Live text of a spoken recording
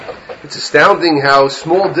It's astounding how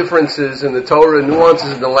small differences in the Torah,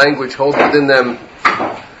 nuances in the language, hold within them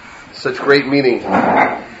such great meaning.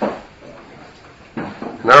 And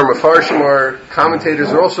our Mefarshim, our commentators,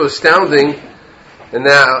 are also astounding in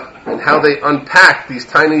how they unpack these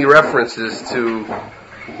tiny references to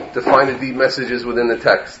find the deep messages within the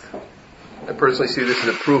text. I personally see this as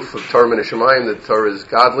a proof of Torah min Hashemayim, that the Torah is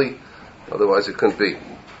godly, otherwise it couldn't be.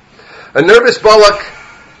 A nervous Balak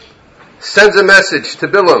sends a message to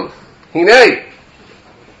Bilam. Hinei,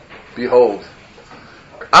 behold,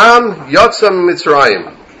 Am Yotza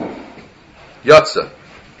Mitzrayim. Yotza.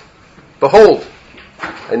 Behold,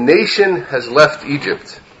 a nation has left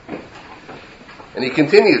Egypt. And he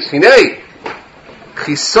continues, Hinei,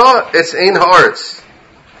 Chisa es ein haaretz.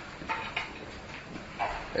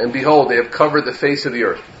 And behold, they have covered the face of the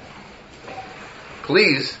earth.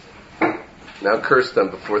 Please, now curse them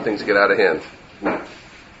before things get out of hand.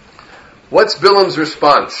 What's Bilam's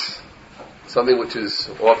response? Something which is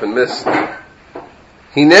often missed.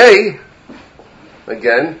 Hinei,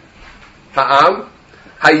 again, Ha'am,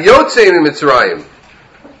 Hayotzein Mitzrayim.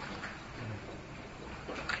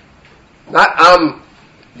 Not Am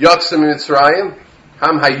Yotzim Mitzrayim,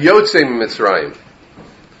 Am Hayotzein Mitzrayim.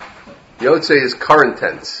 Yotze is current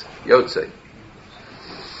tense. Yotze.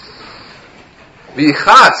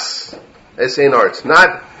 Vichas es ein haaretz.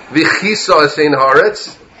 Not vichisa es ein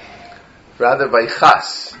haaretz. Rather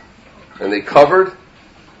vichas. And they covered,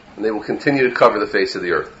 and they will continue to cover the face of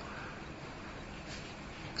the earth.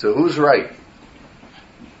 So who's right?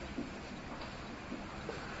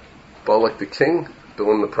 Balak the king,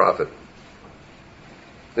 Bilam the prophet.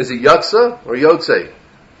 Is it Yotza or Yotze?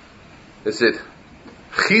 Is it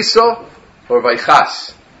Chisa or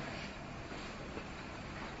Vaychas?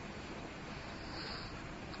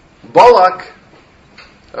 Balak,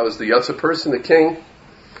 that was the Yotza person, the king,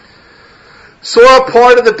 saw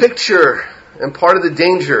part of the picture and part of the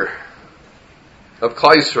danger of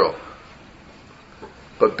Klal Yisrael.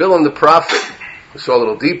 But Bilam the prophet, who saw a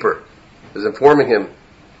little deeper, is informing him,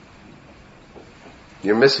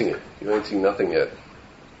 you're missing it. You ain't seen nothing yet.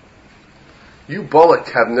 You, Balak,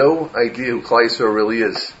 have no idea who Klal Yisrael really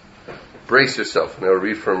is. Brace yourself. Now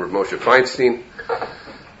read from Rav Moshe Feinstein,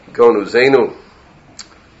 Gon Uzenu,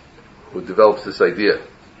 who develops this idea.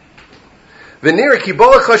 Balak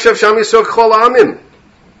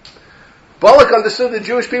understood the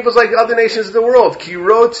Jewish peoples like other nations of the world.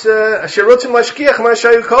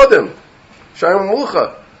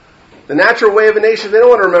 The natural way of a nation, they don't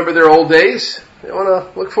want to remember their old days. They want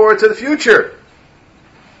to look forward to the future,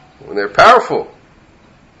 when they're powerful.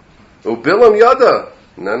 Ubilam yada.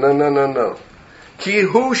 No. Ki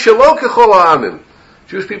hu shelo kechol ha'amim.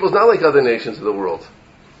 Jewish people is not like other nations of the world.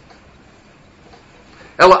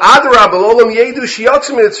 El adrab olam yedu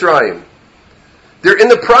shiyatzim Mitzrayim. They're in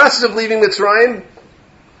the process of leaving Mitzrayim.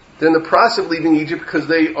 They're in the process of leaving Egypt because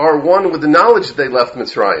they are one with the knowledge that they left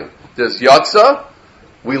Mitzrayim. There's Yatza,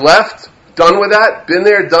 we left, done with that, been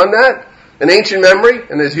there, done that, an ancient memory,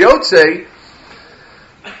 and there's Yotze,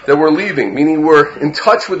 that we're leaving, meaning we're in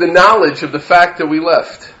touch with the knowledge of the fact that we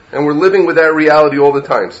left, and we're living with that reality all the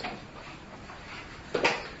times.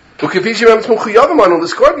 Says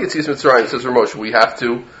Ramosha,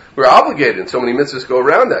 we're obligated, and so many mitzvahs go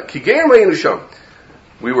around that.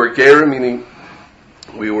 We were gerim, meaning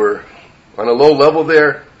we were on a low level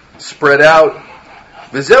there, spread out.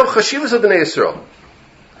 And this our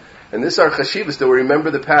chashivas, that we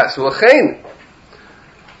remember the past.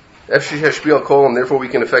 Therefore we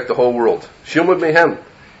can affect the whole world.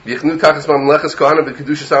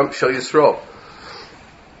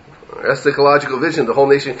 That's the ecological vision. The whole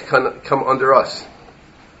nation can come under us.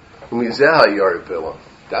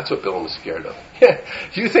 That's what Bilam was scared of.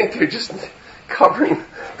 You think they're just covering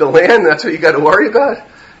the land? That's what you got to worry about?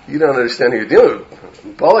 You don't understand who you're dealing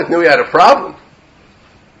with. Balak knew he had a problem.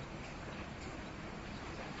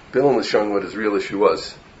 Bilam was showing what his real issue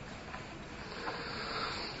was.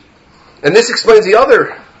 And this explains the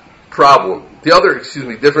other problem, difference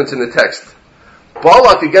in the text.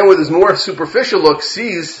 Balak, again with his more superficial look,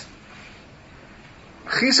 sees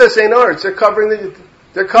Chisas ein haaretz.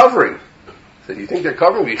 They're covering. So you think they're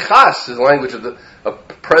covering? Vichas is the language of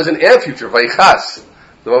present and future. Vichas.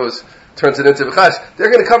 The always turns it into vichas.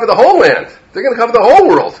 They're going to cover the whole land. They're going to cover the whole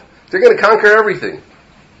world. They're going to conquer everything.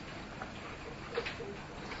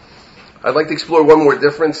 I'd like to explore one more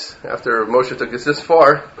difference after Moshe took us this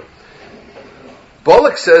far.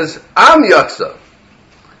 Balak says, Am Yatza.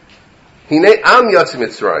 Hinei Am Yatza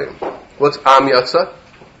Mitzrayim. What's Am Yatza?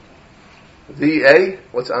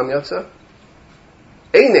 What's Am Yatza?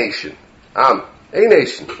 A nation. A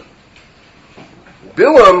nation.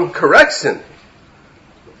 Bilam corrects him.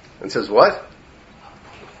 And says what?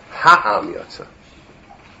 Ha'am yatsa.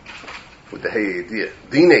 With the hey idea.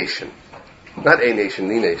 The nation. Not a nation,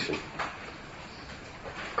 the nation.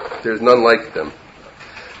 There's none like them.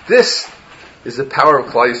 This is the power of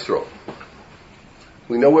Klal Yisrael.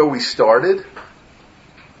 We know where we started.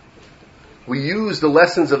 We use the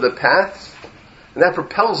lessons of the past, and that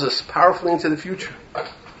propels us powerfully into the future.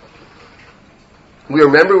 We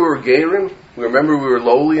remember we were Gerim. We remember we were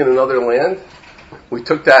lowly in another land. We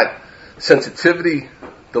took that sensitivity,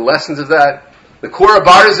 the lessons of that, the Korah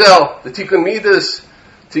Barzel, the Tikkun Midas,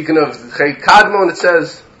 Tikkun of Chay Kadmon, it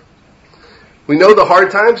says. We know the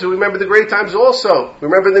hard times, and we remember the great times also. We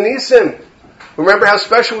remember the Nisim. We remember how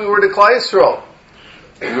special we were to Klal Yisrael.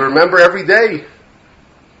 We remember every day.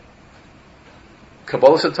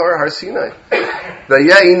 Kabbalah Satar Har Sinai.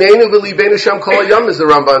 V'ya'inenu v'libeinu sham kol hayom, as the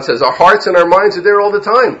Ramban says. Our hearts and our minds are there all the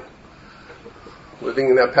time. Living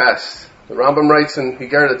in that past. The Rambam writes in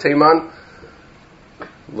Higarat Teiman,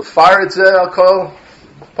 L'far et zeh al kol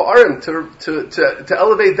pa'arim, to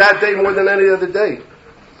elevate that day more than any other day.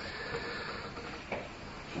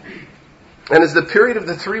 And as the period of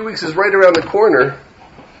the 3 weeks is right around the corner,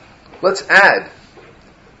 let's add,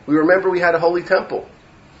 we remember we had a holy temple.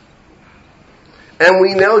 And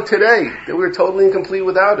we know today that we're totally incomplete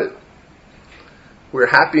without it. We're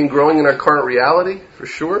happy and growing in our current reality, for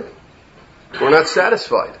sure. We're not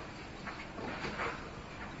satisfied.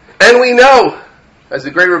 And we know, as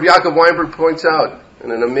the great Rabbi Yaakov Weinberg points out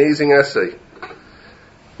in an amazing essay,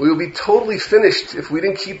 we will be totally finished if we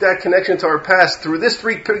didn't keep that connection to our past. Through this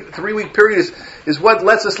 3 week period is what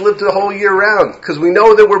lets us live the whole year round, because we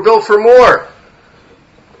know that we're built for more.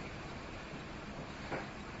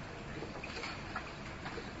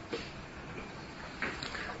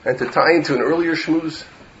 And to tie into an earlier Shmuze,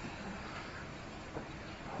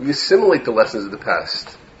 we assimilate the lessons of the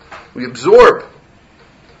past. We absorb.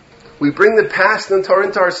 We bring the past and Torah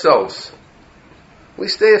into ourselves. We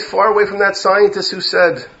stay far away from that scientist who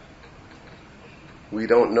said, we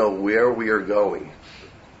don't know where we are going.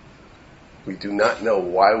 We do not know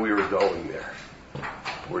why we are going there.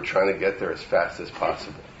 We're trying to get there as fast as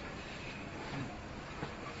possible.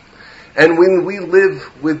 And when we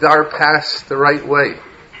live with our past the right way,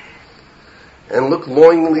 and look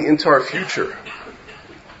longingly into our future,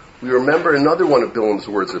 we remember another one of Bilam's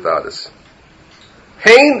words about us.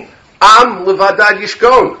 Hein am levadad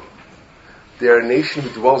yishkon. They are a nation who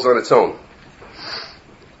dwells on its own.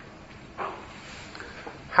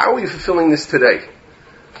 How are we fulfilling this today?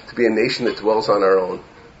 To be a nation that dwells on our own.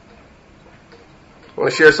 I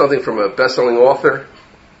want to share something from a best-selling author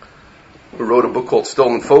who wrote a book called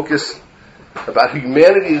Stolen Focus about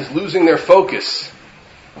humanity is losing their focus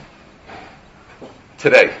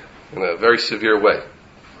today in a very severe way.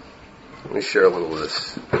 Let me share a little of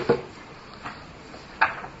this.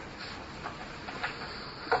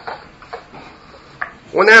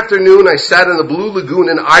 One afternoon I sat in the Blue Lagoon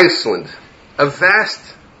in Iceland, a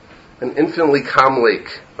vast and infinitely calm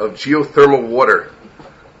lake of geothermal water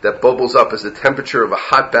that bubbles up as the temperature of a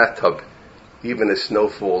hot bathtub, even as snow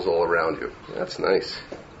falls all around you. That's nice.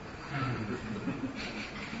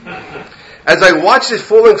 As I watched the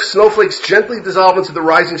falling snowflakes gently dissolve into the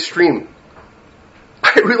rising stream,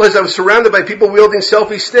 I realized I was surrounded by people wielding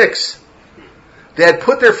selfie sticks. They had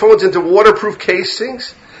put their phones into waterproof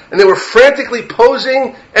casings, and they were frantically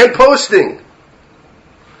posing and posting.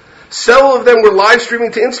 Several of them were live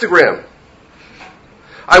streaming to Instagram.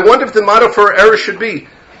 I wonder if the motto for our era should be,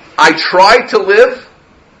 I tried to live,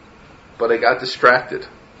 but I got distracted.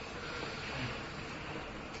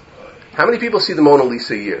 How many people see the Mona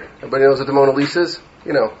Lisa a year? Everybody knows what the Mona Lisa is?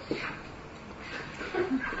 You know.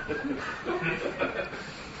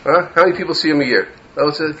 Huh? How many people see them a year? Oh,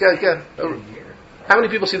 it's How many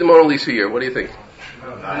people see the Mona Lisa a year? What do you think?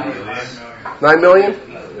 9 million?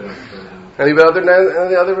 Any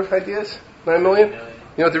other ideas? 9 million? You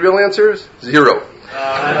know what the real answer is? 0.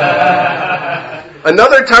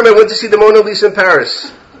 Another time I went to see the Mona Lisa in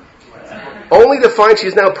Paris, only to find she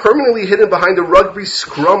is now permanently hidden behind a rugby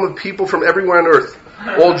scrum of people from everywhere on earth,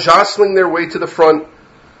 all jostling their way to the front,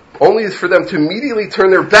 only for them to immediately turn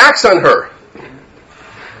their backs on her,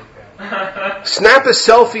 snap a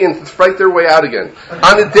selfie and fight their way out again.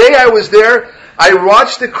 On the day I was there, I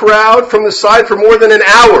watched the crowd from the side for more than an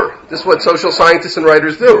hour. This is what social scientists and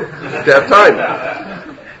writers do. They have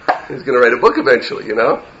time. He's going to write a book eventually, you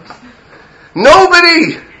know.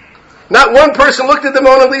 Nobody! Not one person looked at the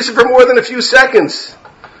Mona Lisa for more than a few seconds.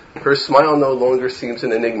 Her smile no longer seems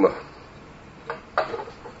an enigma.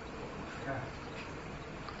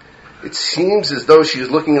 It seems as though she is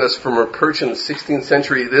looking at us from her perch in the 16th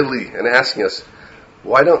century Italy and asking us,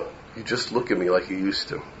 why don't you just look at me like you used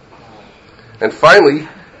to? And finally,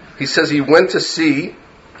 he says he went to see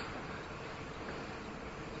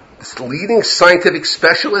this leading scientific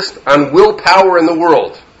specialist on willpower in the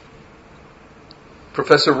world,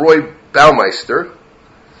 Professor Roy Baumeister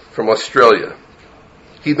from Australia.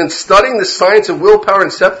 He'd been studying the science of willpower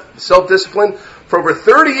and self-discipline for over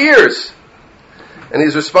 30 years, and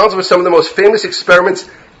he's responsible for some of the most famous experiments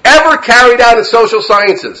ever carried out in social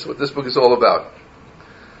sciences, what this book is all about.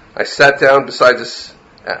 I sat down beside this,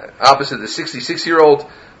 opposite the 66-year-old.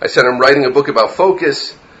 I said, I'm writing a book about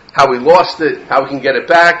focus, how we lost it, how we can get it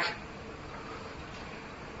back.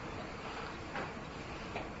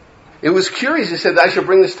 It was curious. He said that I should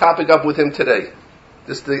bring this topic up with him today.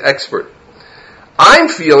 This is the expert. I'm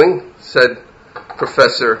feeling, said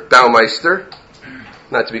Professor Baumeister,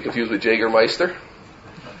 not to be confused with Jägermeister,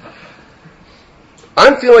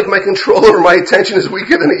 I'm feeling like my control over my attention is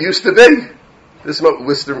weaker than it used to be. This is what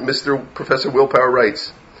Mr. Professor Willpower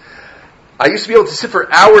writes. I used to be able to sit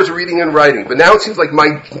for hours reading and writing, but now it seems like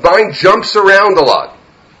my mind jumps around a lot.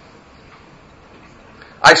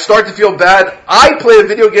 I start to feel bad. I play a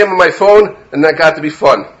video game on my phone, and that got to be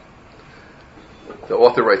fun. The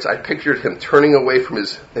author writes, I pictured him turning away from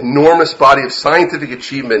his enormous body of scientific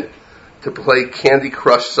achievement to play Candy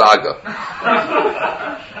Crush Saga.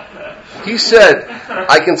 He said,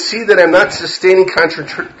 I can see that I'm not sustaining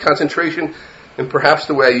concentration in perhaps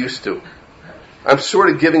the way I used to. I'm sort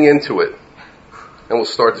of giving into it, and will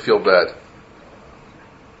start to feel bad.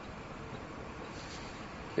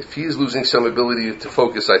 If he's losing some ability to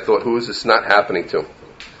focus, I thought, who is this not happening to?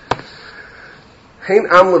 Hein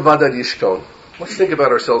am levad ad yishkon. Let's think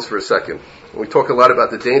about ourselves for a second. We talk a lot about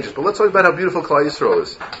the dangers, but let's talk about how beautiful Klal Yisrael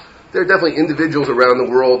is. There are definitely individuals around the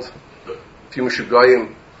world, a few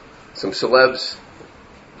Meshugayim, some celebs,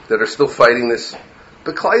 that are still fighting this.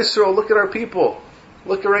 But Klal Yisrael, look at our people.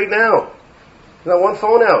 Look at right now. Not one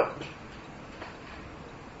phone out.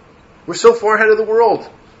 We're so far ahead of the world.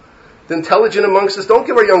 The intelligent amongst us, don't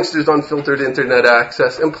give our youngsters unfiltered internet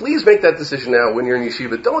access. And please make that decision now when you're in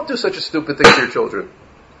yeshiva. Don't do such a stupid thing to your children.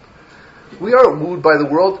 We aren't wooed by the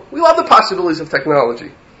world. We love the possibilities of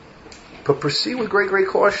technology. But proceed with great, great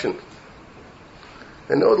caution.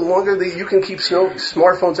 And know the longer that you can keep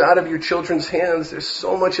smartphones out of your children's hands, there's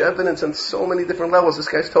so much evidence on so many different levels. This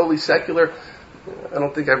guy's totally secular. I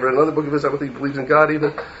don't think I've read another book of his. I don't think he believes in God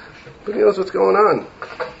even. But he knows what's going on.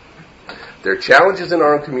 There are challenges in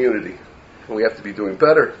our own community, and we have to be doing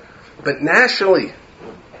better. But nationally,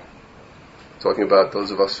 talking about those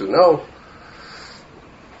of us who know,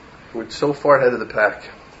 we're so far ahead of the pack.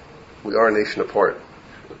 We are a nation apart.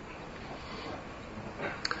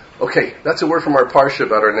 Okay, that's a word from our parsha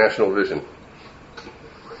about our national vision.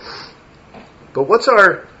 But what's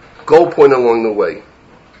our goal point along the way?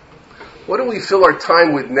 What do we fill our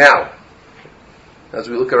time with now as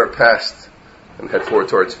we look at our past and head forward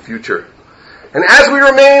towards the future? And as we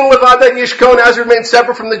remain levad ad yishkon, as we remain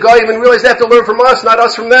separate from the Goyim and realize they have to learn from us, not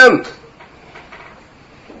us from them.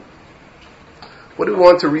 What do we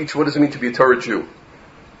want to reach? What does it mean to be a Torah Jew?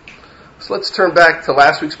 So let's turn back to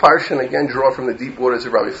last week's parsha and again draw from the deep waters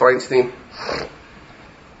of Rabbi Feinstein.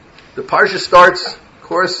 The parsha starts, of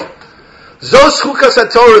course, Zos chukas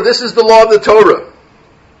haTorah, this is the law of the Torah.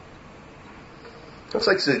 That's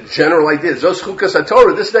like the general idea. Zos chukas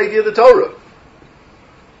haTorah, this is the idea of the Torah.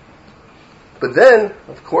 But then,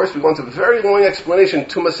 of course, we go into a very long explanation,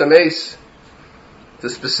 Tumas Hameis, the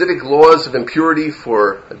specific laws of impurity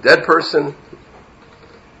for a dead person.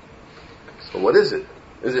 So what is it?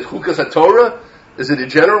 Is it Chukas HaTorah? Is it a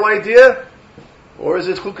general idea? Or is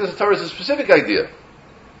it Chukas HaTorah is a specific idea?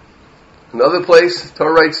 Another place, the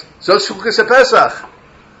Torah writes, Zos Chukas HaPesach.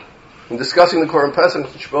 In discussing the Korban Pesach,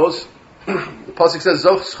 Shmuze, the Pasuk says,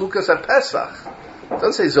 Zos Chukas HaPesach. It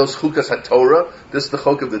doesn't say Zos Chukas HaTorah. This is the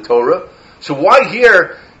Chok of the Torah. So why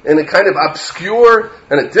here, in a kind of obscure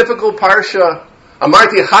and a difficult parsha,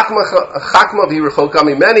 Amarti Chakma V'Yirechoka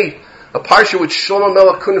Mimeni, a parsha which Shlomo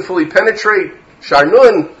Melech couldn't fully penetrate,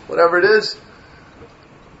 Sharnun, whatever it is.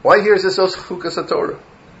 Why here is this Zos Chukas HaTorah?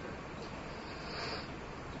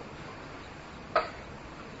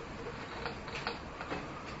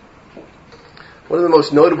 One of the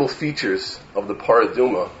most notable features of the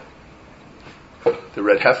Paraduma, the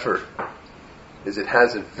red heifer, is it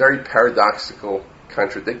has a very paradoxical,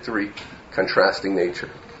 contradictory, contrasting nature.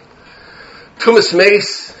 Tumas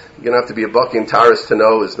Meis, you're going to have to be a Baki and Taras to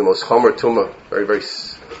know, is the most Chomer Tumah, very, very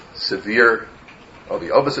severe of the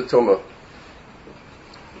Avos Tumah.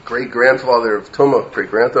 Great-grandfather of Tumah,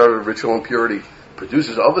 great-grandfather of ritual impurity,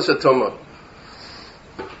 produces Avos Tumah.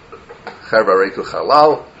 Chav Areiku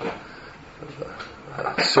Chalal.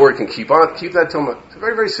 Sword can keep that Tumah. It's a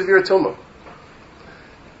very, very severe Tumah.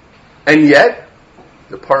 And yet,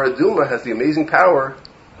 the paraduma has the amazing power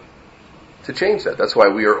to change that. That's why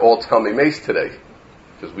we are all Tamei Meis today,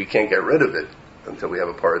 because we can't get rid of it until we have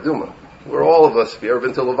a paraduma. We're all of us, if you ever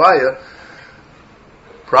been to Levaya,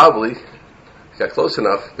 probably, if you got close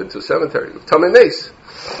enough, been to a cemetery with Tamei Meis.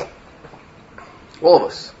 All of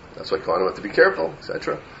us. That's why Kohanim have to be careful,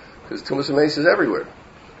 etc. Because Tumas and Meis is everywhere.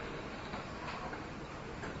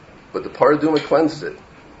 But the paraduma cleanses it.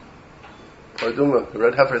 Paraduma, the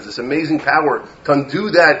red heifer, has this amazing power to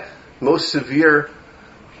undo that most severe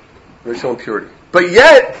ritual impurity. But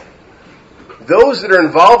yet, those that are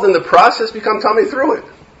involved in the process become tamei through it.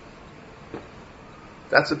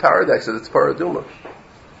 That's the paradox that it's paraduma.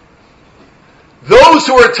 Those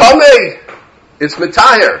who are tamei, it's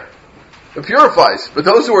metaher. It purifies. But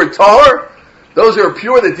those who are tahor, those who are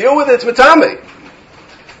pure that deal with it, it's metame.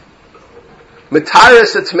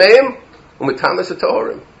 Metaris atmeim, umetamis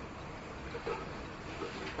atahorim.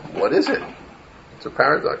 What is it? It's a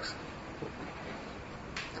paradox.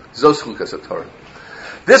 Zoschukas of Torah.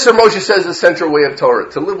 This, Moshe says, is the central way of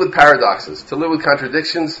Torah: to live with paradoxes, to live with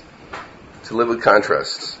contradictions, to live with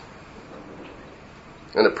contrasts.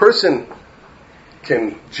 And a person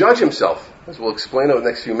can judge himself, as we'll explain over the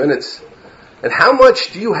next few minutes. And how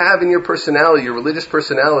much do you have in your personality, your religious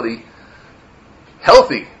personality,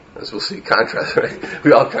 healthy? As we'll see, contrast, right?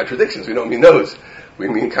 We all have contradictions. We don't mean those. We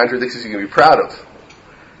mean contradictions you can be proud of.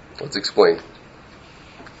 Let's explain.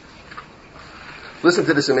 Listen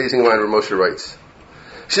to this amazing line where Moshe writes.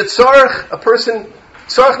 Shetzarech, a person,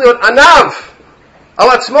 tzarech leot anav, al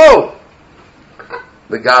atzmo,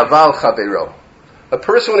 legaval chaveiro. A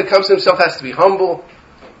person, when it comes to himself, has to be humble,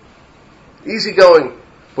 easygoing.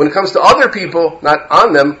 When it comes to other people, not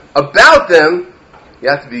on them, about them, you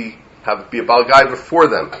have to be a Baal Gai before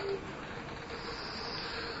them.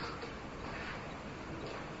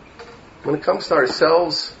 When it comes to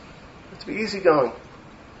ourselves, we have to be easygoing.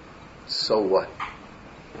 So what?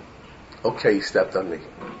 Okay, you stepped on me.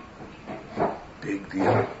 Big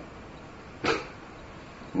deal.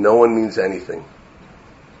 No one means anything.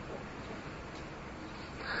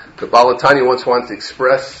 The Baal HaTanya once wanted to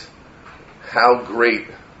express how great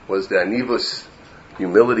was the anivus,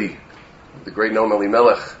 humility, the great Noam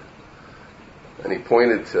Elimelech. And he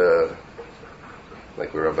pointed to,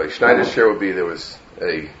 like where Rabbi Schneider's chair would be, there was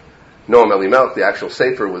a Noam Elimelech, the actual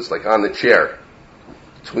sefer was like on the chair,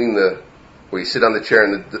 between where you sit on the chair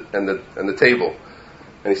and the table.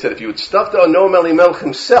 And he said, if you would stuff the Noam Elimelech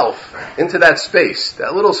himself into that space,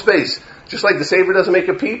 that little space, just like the sefer doesn't make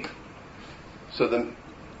a peep, so the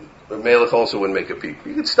Melech also wouldn't make a peep.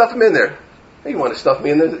 You could stuff him in there. Hey, you want to stuff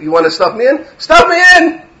me in there? You want to stuff me in? Stuff me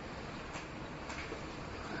in!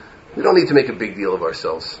 We don't need to make a big deal of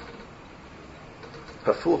ourselves.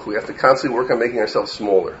 We have to constantly work on making ourselves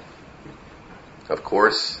smaller. Of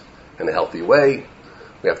course, in a healthy way.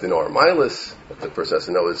 We have to know our milas. The person has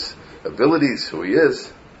to know his abilities, who he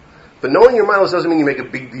is. But knowing your milas doesn't mean you make a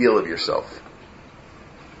big deal of yourself.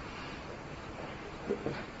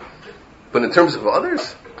 But in terms of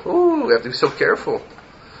others, we have to be so careful.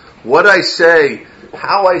 What I say,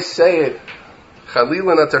 how I say it,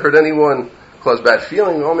 Chalila, not to hurt anyone, cause bad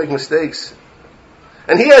feeling, we all make mistakes.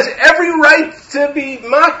 And he has every right to be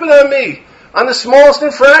makbid on me, on the smallest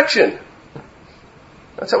infraction.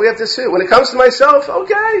 That's how we have to see it. When it comes to myself,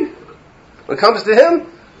 okay. When it comes to him,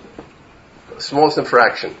 the smallest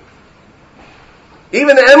infraction.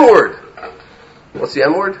 Even the M word. What's the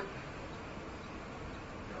M word?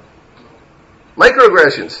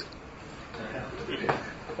 Microaggressions.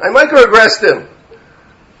 I microaggressed him.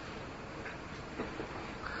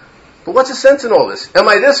 But what's the sense in all this? Am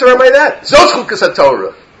I this or am I that? Zoschukas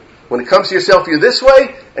HaTorah. When it comes to yourself, you're this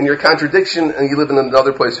way, and you're a contradiction, and you live in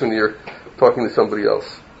another place when you're talking to somebody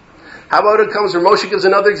else. How about it comes where Moshe gives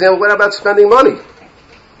another example? What about spending money?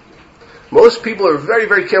 Most people are very,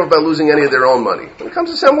 very careful about losing any of their own money. When it comes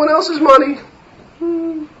to someone else's money,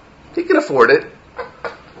 he can afford it.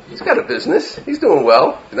 He's got a business. He's doing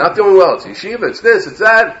well. He's not doing well. It's yeshiva, it's this, it's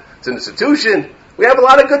that, it's an institution. We have a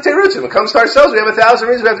lot of good terutzim. When it comes to ourselves, we have 1,000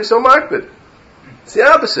 reasons we have to be so makbid. It's the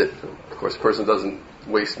opposite. Of course, the person doesn't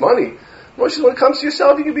waste money. Moshe, when it comes to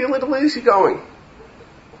yourself, you can be a little easygoing.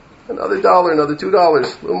 Another $1, another $2,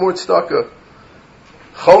 a little more tzedakah.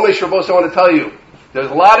 Chomish, Rabbos, I want to tell you,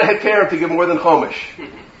 there's a lot of heterim to give more than chomish.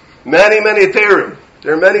 Many, many heterim.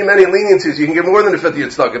 There are many, many leniencies. You can give more than a 50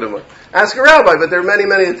 tzedakah to one. Ask a rabbi, but there are many,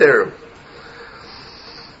 many heterim.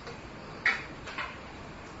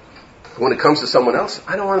 When it comes to someone else,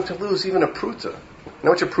 I don't want him to lose even a pruta. You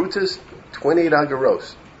know what your pruta is? 28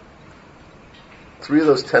 agaros. 3 of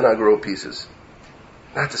those 10 agaro pieces.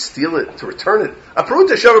 Not to steal it, to return it. A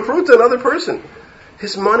pruta, shove a pruta, another person.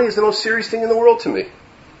 His money is the most serious thing in the world to me.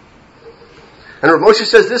 And Rav Moshe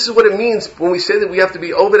says this is what it means when we say that we have to be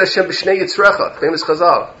Oved Hashem b'shnei yitzrecha, famous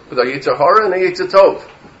Chazal, with our Yetzer Hara and our Yetzer Tov.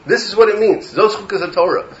 This is what it means. Zos chukas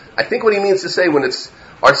haTorah. I think what he means to say when it's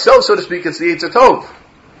ourselves, so to speak, it's the Yetzer Tov.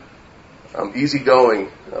 I'm easygoing,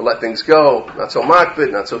 I let things go, not so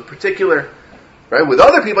makbid, not so particular. Right? With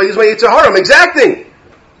other people, I use my Yetzer Hara, I'm exacting.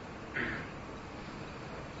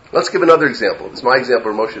 Let's give another example. It's my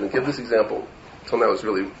example, Moshe didn't give this example. Until now, it's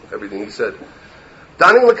really everything he said.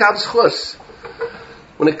 Daning l'kav's chus.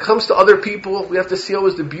 When it comes to other people, we have to see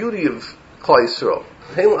always the beauty of Klal Yisrael.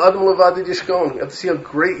 We have to see how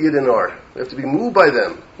great Yidden are. We have to be moved by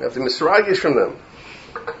them. We have to misragish from them.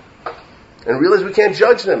 And realize we can't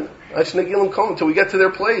judge them until we get to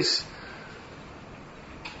their place.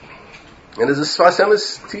 And as the Sfas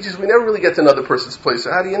Emes teaches, we never really get to another person's place.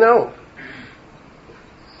 So how do you know?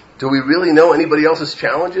 Do we really know anybody else's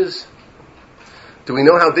challenges? Do we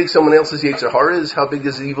know how big someone else's Yetzer Hara is? How big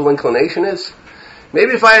his evil inclination is?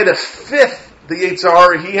 Maybe if I had a fifth the Yetzer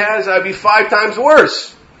Hara he has, I'd be 5 times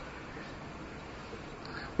worse.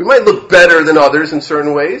 We might look better than others in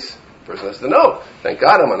certain ways. The person has to know. Thank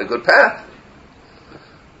God I'm on a good path.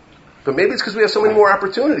 But maybe it's because we have so many more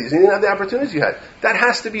opportunities. And you didn't have the opportunities you had. That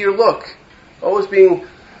has to be your look. Always being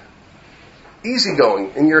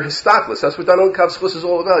easygoing in your histaklis. That's what Danon Kav Schus is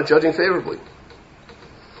all about, judging favorably.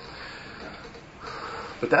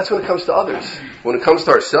 But that's when it comes to others. When it comes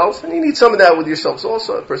to ourselves, and you need some of that with yourselves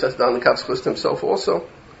also. A person has Danon Kav Schus to himself also.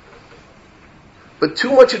 But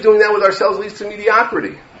too much of doing that with ourselves leads to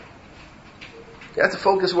mediocrity. You have to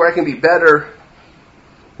focus where I can be better,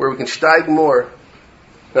 where we can steig more,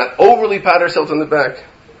 not overly pat ourselves on the back.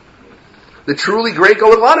 The truly great go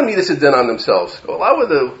with a lot of midas din on themselves. Go a lot with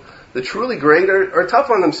the truly great are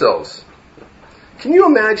tough on themselves. Can you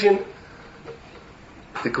imagine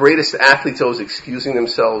the greatest athletes always excusing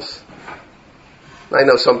themselves? I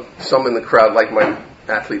know some in the crowd like my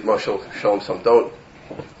athlete Mushel, show them some don't.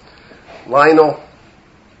 Lionel,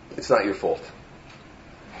 it's not your fault.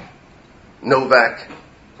 Novak,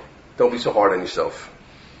 don't be so hard on yourself.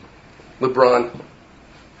 LeBron,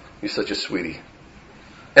 you're such a sweetie.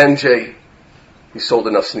 MJ, you sold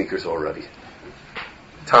enough sneakers already.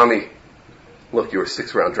 Tommy, look, you're a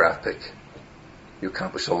 6th round draft pick. You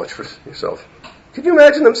accomplished so much for yourself. Could you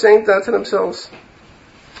imagine them saying that to themselves?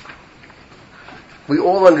 We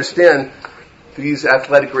all understand these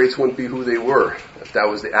athletic greats wouldn't be who they were if that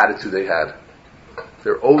was the attitude they had.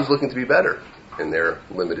 They're always looking to be better in their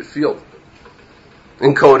limited field.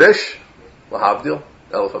 In Kodesh, Lahavdil,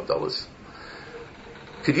 Elif Abdullahs.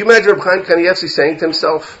 Could you imagine Reb Chaim Kanievsky saying to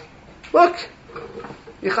himself, look,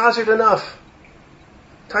 you chazered enough.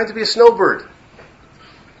 Time to be a snowbird.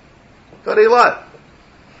 Got a lot.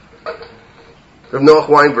 Reb Noach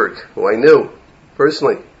Weinberg, who I knew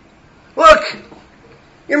personally. Look,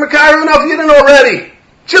 you're Makar enough, you didn't already.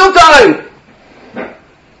 Chill time.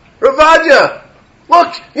 Ravadia,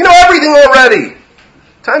 look, you know everything already.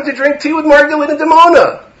 Time to drink tea with Margaret and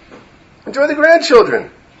Demona. Enjoy the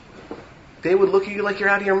grandchildren. They would look at you like you're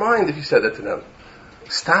out of your mind if you said that to them.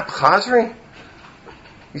 Stop chazering?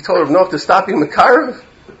 You told Rav Noach to stop being Makarev?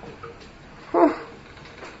 Huh.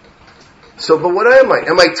 So, but what am I?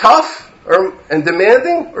 Am I tough and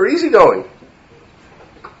demanding or easygoing?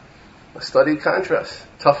 A study of contrast.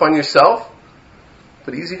 Tough on yourself,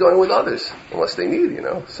 but easygoing with others, unless they need,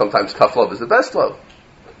 Sometimes tough love is the best love.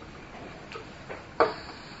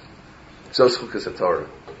 Zos chukas haTorah.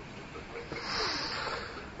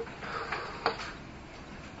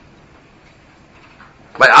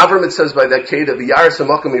 By Avram it says by that Kedah, V'yaris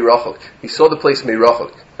ha'makom mirachok. He saw the place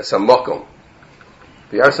mirachok. That's a makom.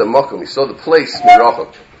 V'yaris ha'makom. He saw the place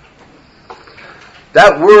mirachok.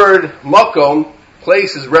 That word makom,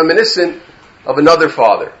 place, is reminiscent of another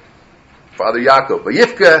father, Father Yaakov.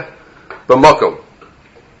 V'yifka b'makom.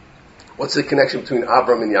 What's the connection between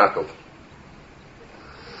Avram and Yaakov?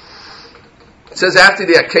 It says after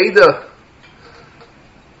the Akedah,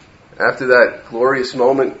 after that glorious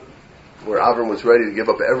moment where Avram was ready to give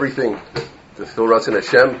up everything to fill Ratzon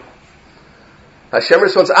Hashem, Hashem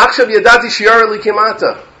responds, Achshav yadati shi'ar elikim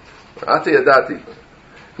ata. Ata yadati.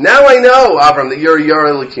 Now I know, Avram, that you're a Yar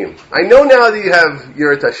Elikim. I know now that you have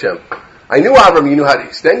Yirat Hashem. I knew, Avram, you knew how to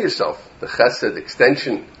extend yourself. The chesed,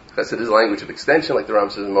 extension. Chesed is the language of extension, like the Ram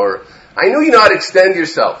says in Morah. I knew you know how to extend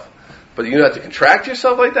yourself. But you know how to contract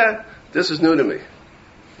yourself like that? This is new to me.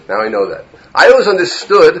 Now I know that. I always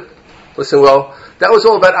understood, that was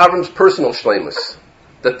all about Avram's personal shleimus.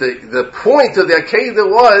 That the point of the Akedah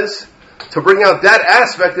was to bring out that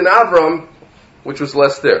aspect in Avram, which was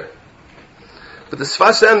less there. But the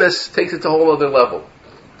Sfas Emes takes it to a whole other level.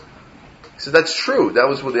 He said, that's true. That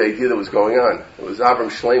was what the idea that was going on. It was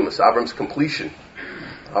Avram's shleimus, Avram's completion.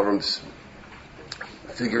 Avram's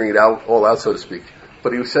figuring it out, all out, so to speak.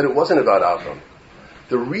 But he said it wasn't about Avram.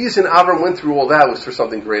 The reason Avram went through all that was for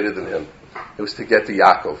something greater than him. It was to get to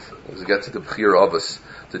Yaakov. It was to get to the Bechir Avos,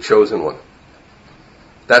 the chosen one.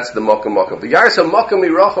 That's the Makam. V'yarsa Makam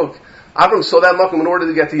mirachok. Avram saw that Makam in order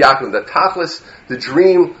to get to Yaakov. The Tachlis, the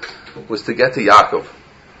dream, was to get to Yaakov.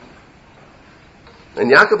 And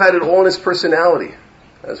Yaakov had it all in his personality,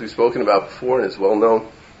 as we've spoken about before and is well known.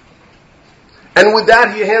 And with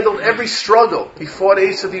that, he handled every struggle. He fought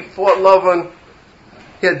Esav, he fought Lavan.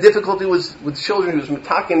 He had difficulty with children. He was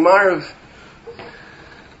Metakin Marav.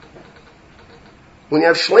 When you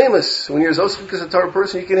have shleimus, when you're a Zos Chukas HaTorah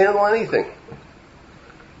person, you can handle anything.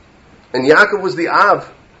 And Yaakov was the Av.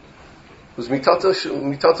 It was Mitato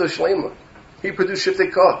Shlema. He produced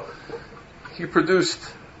Shiftei Kah. He produced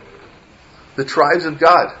the tribes of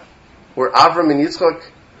God, where Avram and Yitzchak,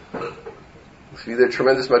 through their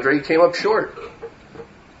tremendous madrei, came up short.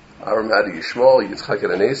 Avram had a Yishmael, Yitzchak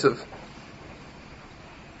had an Esav.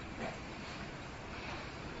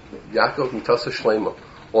 Yaakov, Mitasa Shlema.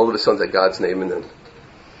 All of the sons had God's name in them.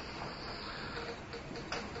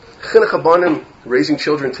 Chinuch Abanim, raising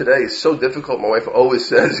children today, is so difficult. My wife always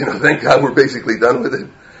says, thank God we're basically done with it.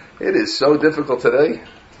 It is so difficult today.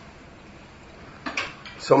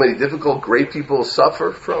 So many difficult, great people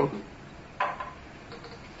suffer from.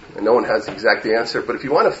 And no one has the exact answer. But if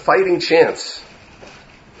you want a fighting chance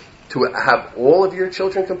to have all of your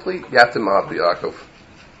children complete, you have to ma'av Yaakov.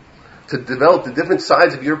 To develop the different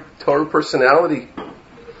sides of your Torah personality,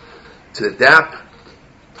 to adapt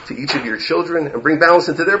to each of your children and bring balance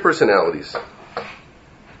into their personalities.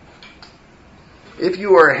 If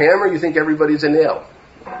you are a hammer, you think everybody's a nail.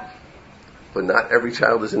 But not every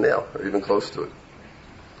child is a nail, or even close to it.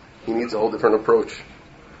 He needs a whole different approach.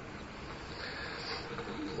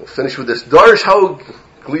 We'll finish with this. Darish Haug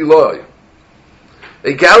Gliloi.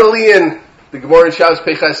 A Galilean, the Gemara in Shabbos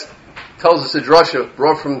Peiches tells us a drasha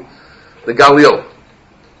brought from the Galil.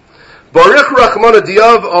 Baruch Rachmana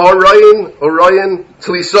Diav Orion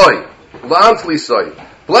Tlisoi. La'am Tlisoi.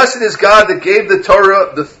 Blessed is God that gave the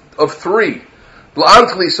Torah of three. La'am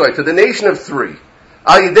Tlisoi, to the nation of three.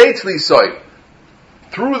 Ayidei Tlisoi.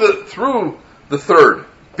 Through the third.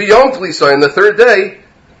 Beyond Tlisoi, on the third day.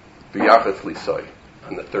 B'yachad Tlisoi,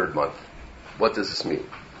 on the third month. What does this mean?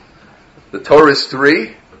 The Torah is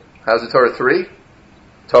three. How's the Torah three?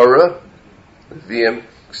 Torah, Nevi'im,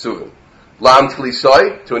 Ksuvim. Lam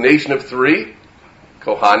Tlisoi, to a nation of three.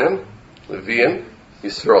 Kohanim, Leviim,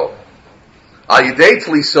 Yisrael. Ayidei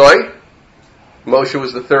Tlisoi, Moshe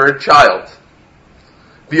was the third child.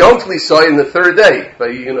 Beyond Tlisoi, in the third day.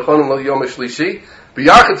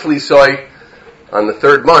 B'yachad Tlisoi, on the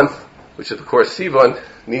third month, which is of course Sivan,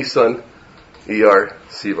 Nisan, Iyar,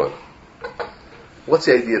 Sivan. What's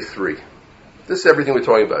the idea of three? This is everything we're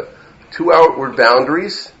talking about. Two outward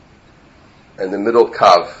boundaries and the middle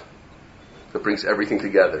kav that brings everything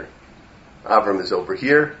together. Avram is over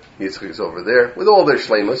here, Yitzchak is over there, with all their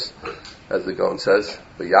shleimus, as the Gaon says,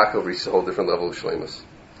 but Yaakov reaches a whole different level of shleimus.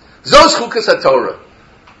 Zos Chukas HaTorah.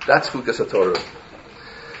 That's Chukas HaTorah.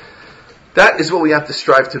 That is what we have to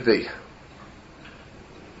strive to be.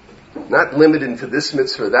 Not limited to this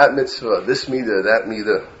mitzvah, this midah, that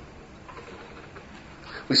midah.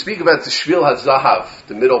 We speak about the Shvil HaZahav,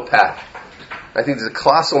 the middle path. I think there's a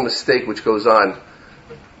colossal mistake which goes on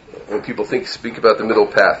when people speak about the middle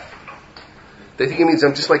path. They think it means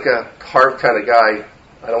I'm just like a Harv kind of guy.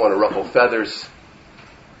 I don't want to ruffle feathers.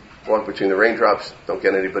 Walk between the raindrops. Don't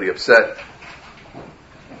get anybody upset.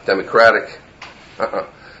 Democratic.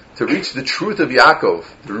 To reach the truth of Yaakov,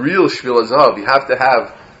 the real Shvil HaZahav, you have to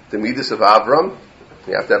have the midas of Avram.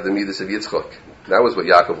 You have to have the midas of Yitzchak. That was what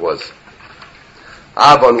Yaakov was.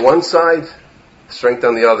 Av on one side, strength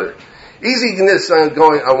on the other. Easiness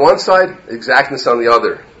going on one side, exactness on the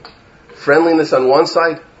other. Friendliness on one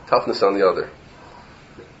side, toughness on the other.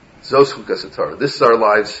 Zos Chukas HaTorah. This is our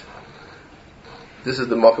lives. This is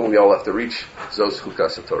the makom we all have to reach. Zos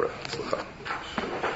Chukas HaTorah.